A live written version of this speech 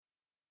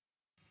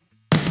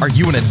Are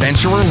you an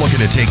adventurer looking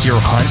to take your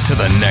hunt to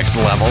the next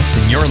level?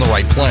 Then you're in the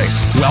right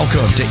place.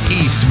 Welcome to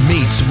East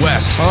Meets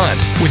West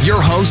Hunt with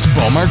your host,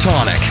 Bo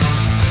Martonic.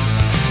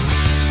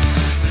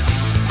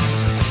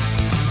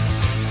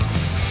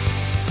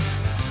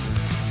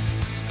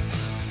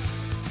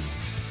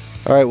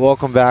 All right,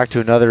 welcome back to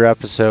another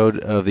episode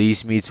of the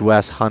East Meets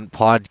West Hunt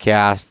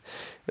podcast,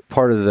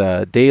 part of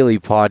the daily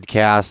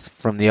podcast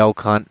from the elk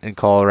hunt in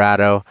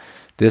Colorado.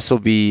 This will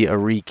be a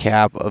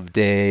recap of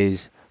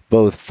days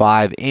both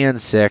 5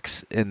 and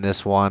 6 in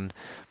this one,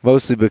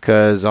 mostly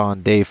because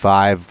on day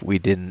 5 we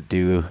didn't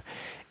do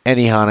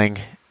any hunting.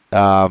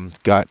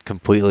 Got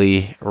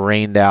completely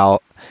rained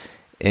out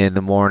in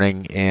the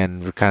morning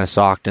and we're kind of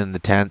socked in the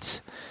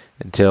tents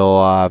until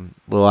a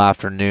little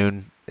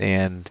afternoon,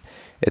 and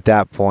at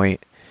that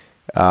point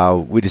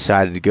we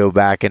decided to go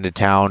back into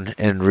town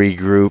and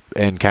regroup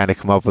and kind of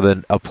come up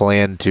with a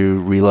plan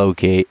to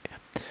relocate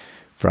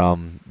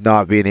from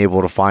not being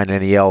able to find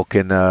any elk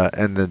in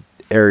the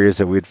areas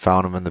that we'd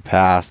found them in the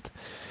past.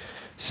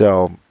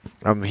 So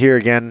I'm here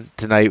again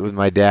tonight with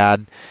my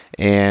dad,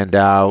 and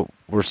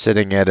we're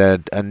sitting at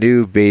a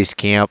new base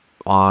camp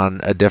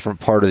on a different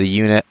part of the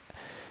unit,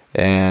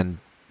 and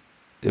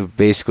it was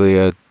basically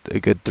a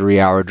good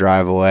 3-hour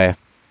drive away.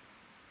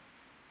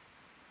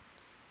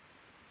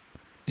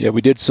 Yeah,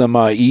 we did some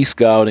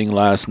e-scouting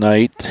last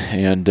night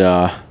and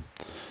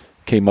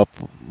came up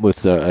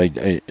with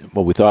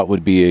what we thought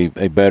would be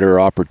a better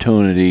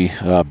opportunity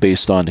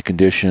based on the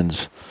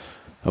conditions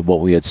of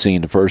what we had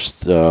seen the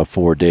first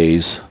 4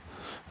 days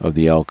of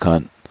the elk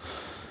hunt.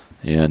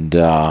 And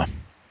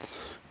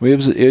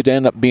it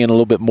ended up being a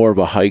little bit more of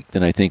a hike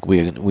than I think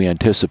we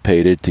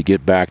anticipated to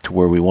get back to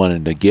where we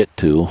wanted to get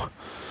to.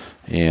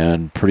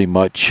 And pretty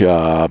much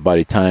by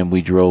the time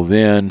we drove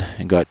in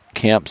and got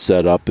camp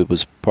set up, it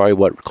was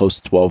probably close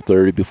to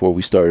 12:30 before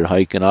we started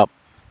hiking up.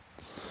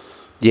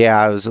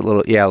 Yeah, it was a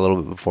little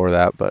bit before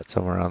that, but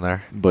somewhere around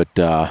there. But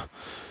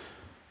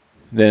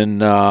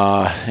then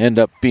end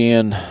up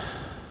being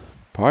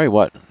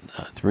probably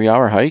a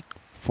 3-hour hike,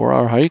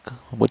 4-hour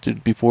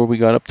hike. Before we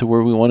got up to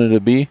where we wanted to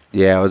be?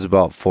 Yeah, it was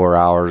about 4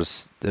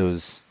 hours. It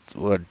was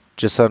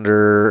just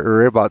under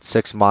or about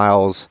 6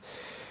 miles.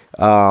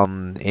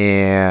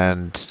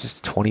 And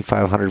just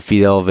 2,500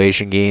 feet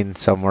elevation gain,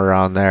 somewhere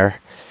around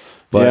there.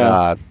 But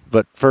yeah.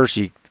 But first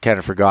you kind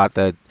of forgot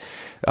that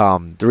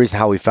the reason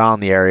how we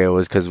found the area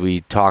was because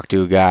we talked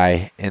to a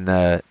guy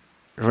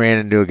ran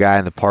into a guy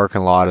in the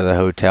parking lot of the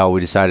hotel. We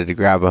decided to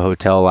grab a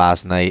hotel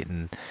last night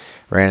and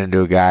ran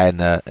into a guy in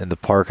the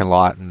parking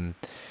lot, and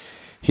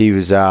he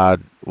was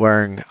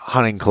wearing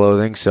hunting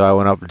clothing. So I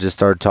went up and just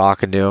started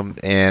talking to him,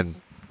 and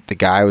the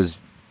guy was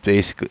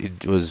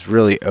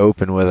really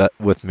open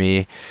with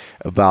me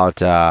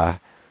about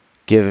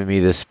giving me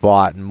the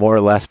spot, and more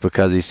or less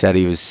because he said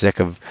he was sick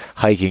of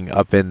hiking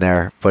up in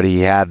there, but he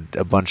had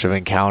a bunch of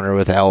encounter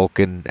with elk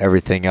and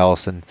everything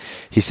else, and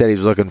he said he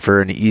was looking for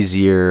an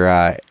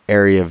easier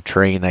area of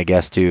terrain, I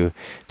guess, to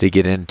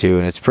get into,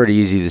 and it's pretty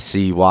easy to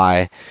see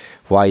why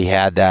he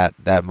had that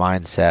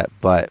mindset.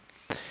 But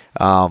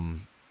kind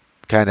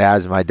of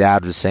as my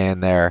dad was saying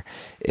there,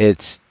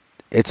 it's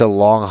a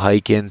long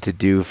hike in to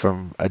do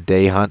from a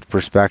day hunt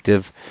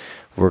perspective.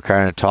 We're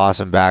kind of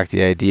tossing back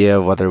the idea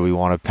of whether we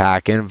want to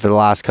pack in for the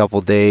last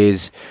couple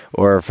days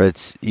or if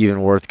it's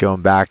even worth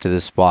going back to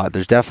this spot.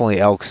 There's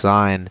definitely elk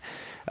sign,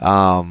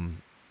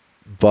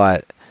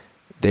 but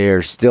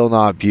they're still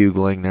not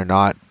bugling. They're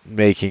not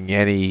making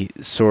any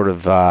sort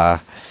of,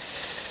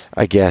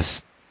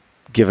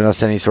 giving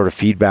us any sort of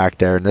feedback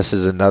there. And this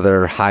is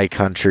another high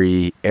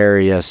country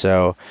area,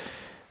 so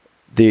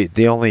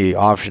the only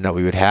option that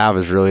we would have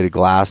is really to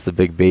glass the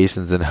big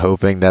basins and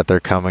hoping that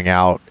they're coming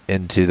out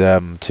into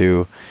them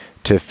to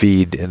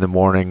feed in the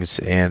mornings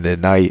and at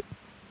night.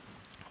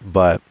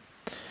 But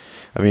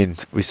I mean,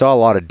 we saw a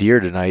lot of deer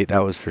tonight,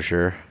 that was for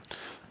sure.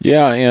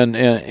 Yeah,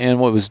 and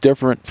what was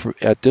different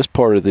at this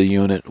part of the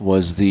unit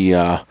was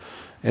at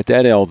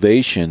that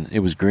elevation, it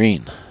was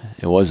green.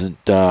 It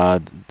wasn't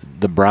the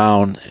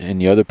brown in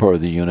the other part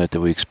of the unit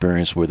that we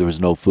experienced where there was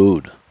no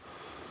food.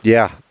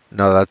 Yeah.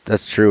 No,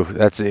 that's true.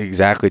 That's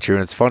exactly true.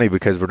 And it's funny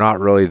because we're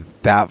not really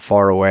that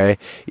far away,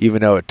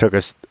 even though it took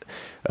us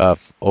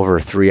over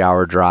a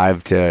 3-hour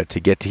drive to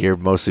get to here,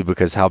 mostly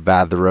because how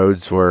bad the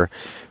roads were.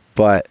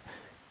 But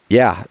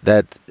yeah,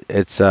 that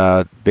it's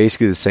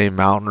basically the same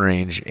mountain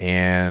range,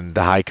 and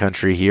the high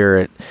country here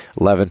at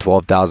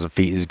 12,000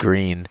 feet is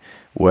green,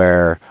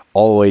 where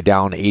all the way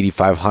down to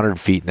 8,500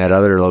 feet in that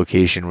other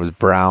location was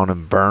brown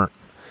and burnt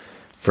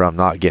from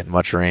not getting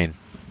much rain.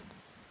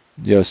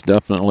 Yes,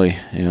 definitely,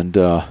 and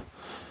the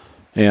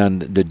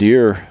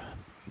deer,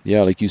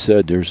 yeah, like you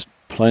said, there's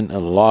a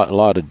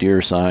lot of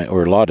deer sign,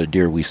 or a lot of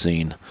deer we've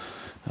seen.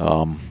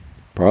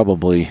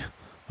 Probably,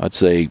 I'd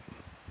say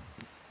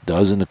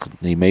dozen,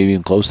 maybe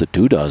even close to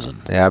 2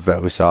 dozen. Yeah, I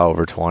bet we saw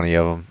over 20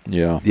 of them.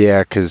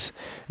 Yeah, because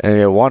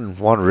one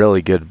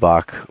really good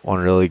buck, one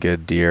really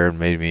good deer, and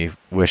made me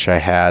wish I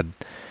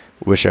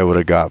would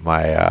have got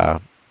my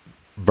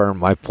burned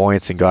my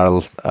points and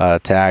got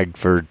a tag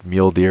for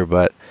mule deer.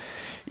 But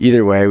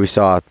either way, we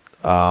saw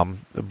a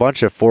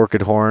bunch of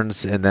forked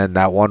horns, and then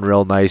that one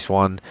real nice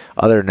one.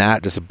 Other than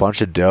that, just a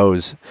bunch of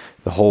does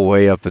the whole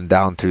way up and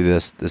down through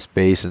this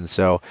basin.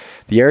 So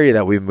the area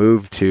that we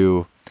moved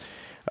to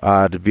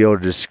be able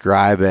to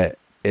describe it,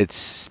 it's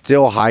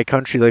still high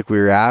country like we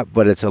were at,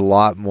 but it's a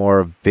lot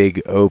more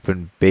big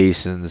open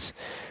basins,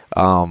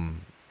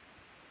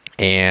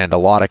 and a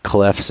lot of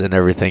cliffs and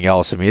everything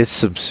else. I mean, it's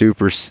some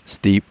super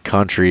steep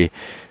country.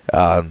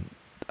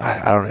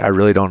 I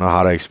really don't know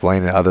how to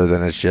explain it other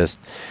than it's just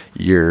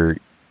your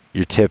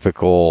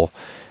typical,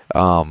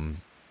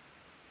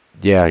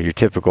 your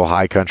typical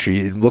high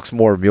country. It looks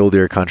more mule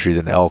deer country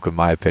than elk, in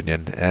my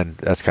opinion, and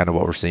that's kind of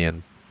what we're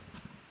seeing.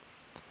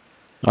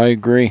 I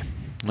agree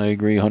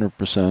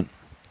 100%.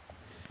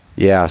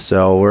 Yeah,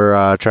 so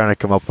we're trying to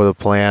come up with a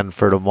plan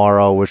for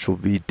tomorrow, which will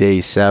be day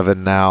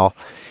 7 now,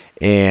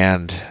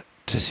 and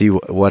to see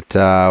what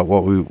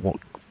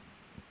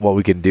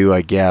we can do,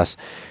 I guess.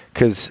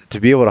 Because to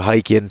be able to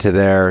hike into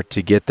there,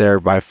 to get there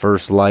by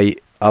first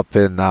light up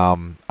in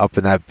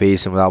that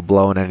basin without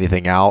blowing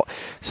anything out.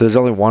 So there's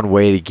only one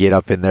way to get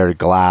up in there to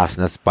glass,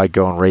 and that's by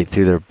going right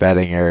through their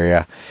bedding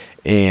area.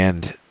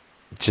 And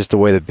just the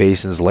way the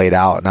basin's laid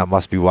out, and that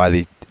must be why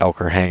the elk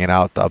are hanging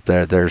out up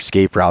there. Their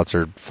escape routes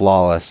are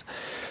flawless.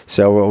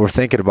 So what we're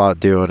thinking about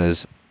doing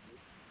is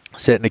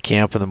sitting at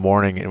camp in the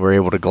morning, and we're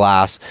able to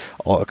glass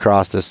all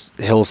across this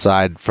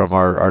hillside from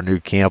our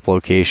new camp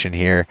location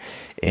here,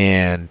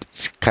 and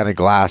kind of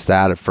glass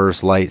that at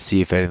first light,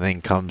 see if anything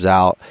comes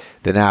out.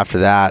 Then after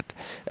that,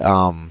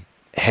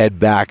 head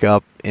back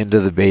up into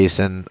the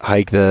basin,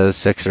 hike the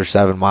 6 or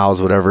 7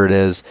 miles, whatever it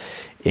is,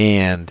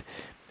 and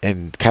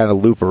kind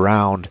of loop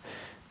around.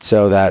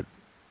 So that,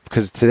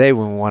 because today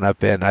when we went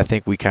up in, I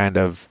think we kind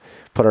of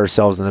put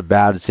ourselves in a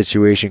bad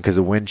situation because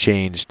the wind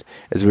changed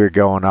as we were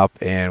going up,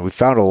 and we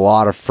found a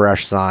lot of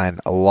fresh sign,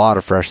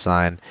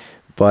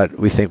 but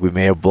we think we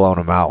may have blown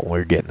them out when we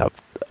were getting up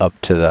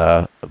to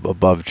the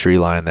above tree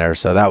line there.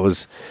 So that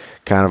was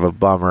kind of a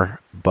bummer.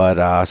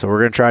 But so we're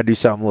going to try to do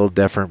something a little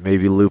different,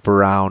 maybe loop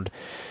around.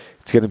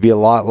 It's going to be a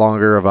lot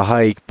longer of a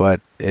hike,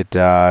 but it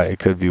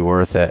could be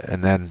worth it.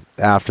 And then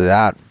after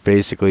that,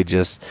 basically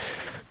just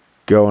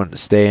go and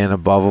staying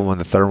above them when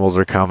the thermals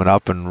are coming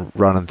up and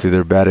running through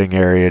their bedding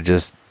area,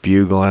 just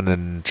bugling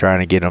and trying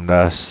to get them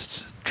to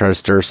try to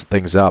stir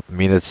things up. I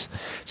mean, it's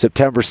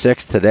September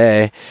 6th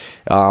today.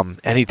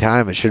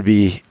 Anytime it should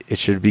be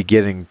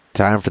getting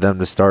time for them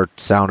to start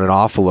sounding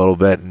off a little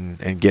bit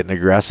and getting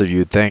aggressive,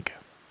 you'd think.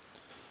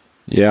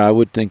 Yeah, I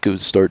would think it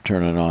would start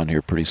turning on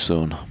here pretty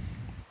soon.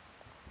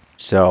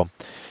 So,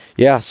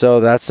 yeah, so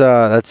that's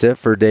it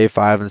for day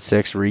 5 and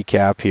 6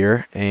 recap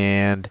here,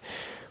 and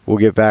we'll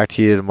get back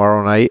to you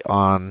tomorrow night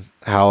on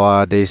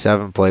how day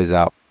 7 plays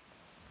out.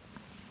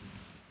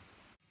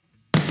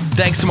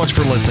 Thanks so much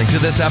for listening to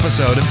this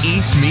episode of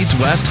East Meets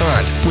West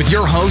Hunt with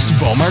your host,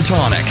 Bo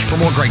Martonic. For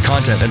more great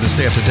content and to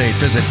stay up to date,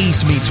 visit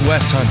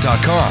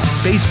eastmeetswesthunt.com,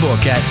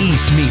 Facebook at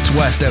East Meets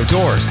West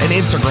Outdoors, and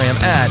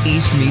Instagram at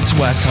East Meets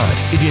West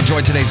Hunt. If you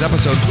enjoyed today's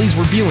episode, please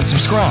review and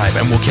subscribe,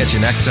 and we'll catch you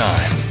next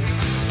time.